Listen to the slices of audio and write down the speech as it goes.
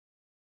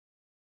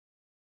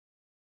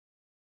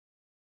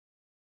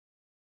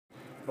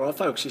Alright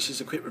folks, this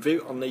is a quick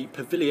review on the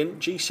Pavilion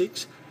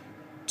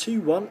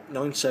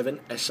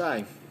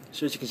G6-2197SA.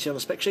 So as you can see on the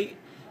spec sheet,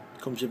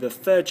 it comes with a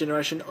 3rd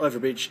generation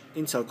Overbridge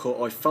Intel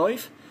Core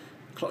i5,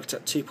 clocked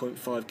at 2.5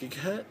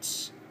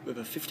 GHz, with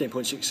a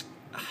 15.6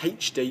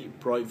 HD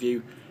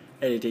BrightView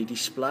LED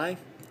display,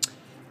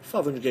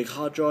 500GB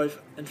hard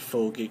drive and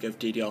 4GB of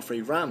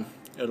DDR3 RAM,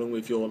 along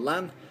with your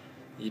LAN,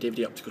 your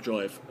DVD Optical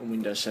drive and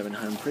Windows 7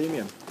 Home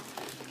Premium.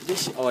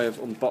 This I have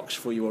unboxed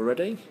for you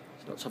already,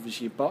 so that's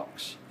obviously your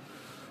box.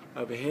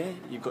 Over here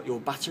you've got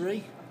your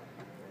battery,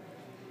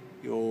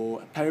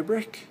 your power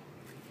brick,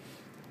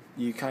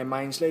 UK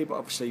mainly but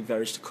obviously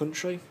varies to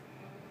country,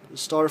 the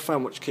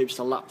styrofoam which keeps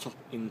the laptop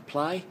in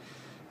play,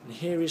 and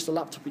here is the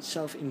laptop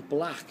itself in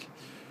black.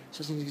 So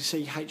as you can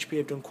see, HP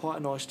have done quite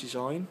a nice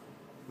design,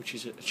 which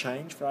is a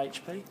change for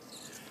HP.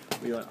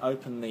 We will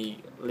open the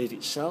lid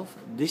itself.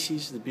 This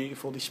is the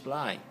beautiful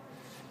display.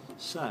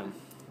 So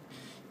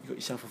you've got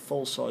yourself a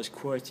full-size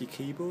QWERTY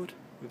keyboard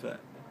with a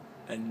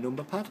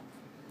number pad.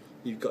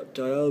 You've got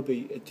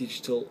Dolby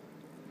digital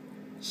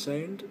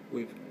sound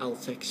with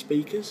Altec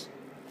speakers.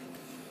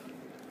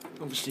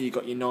 Obviously you've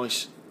got your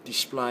nice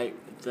display.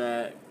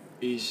 There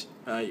is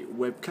a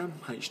webcam,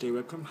 HD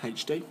webcam,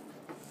 HD.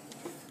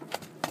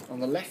 On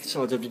the left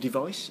side of the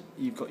device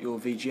you've got your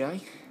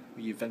VGA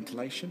with your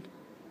ventilation,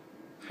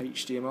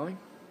 HDMI,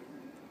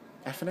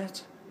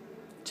 Ethernet,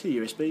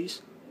 2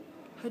 USBs,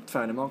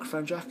 headphone and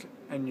microphone jack,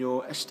 and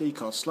your SD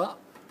card slot.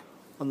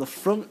 On the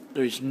front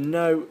there is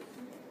no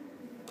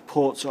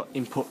ports or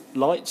input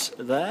lights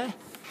there.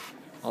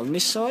 On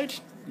this side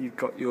you've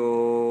got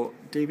your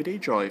DVD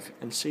drive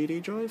and CD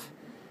drive,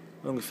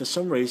 along with, for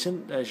some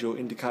reason, there's your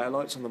indicator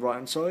lights on the right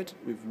hand side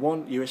with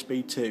one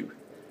USB 2,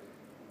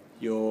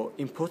 your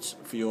input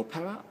for your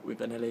power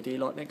with an LED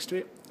light next to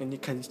it, and your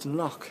Kensington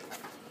lock.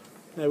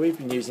 Now we've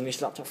been using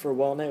this laptop for a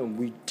while now and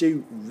we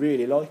do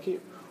really like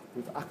it.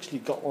 We've actually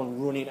got one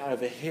running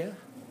over here,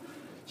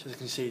 so as you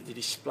can see the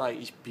display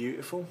is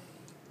beautiful,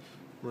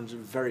 runs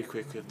very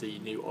quick with the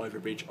new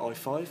Overbridge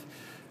i5,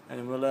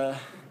 and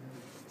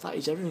that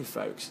is everything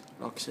folks.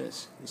 Like I said,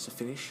 it's the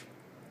finish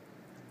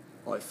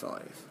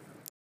i5.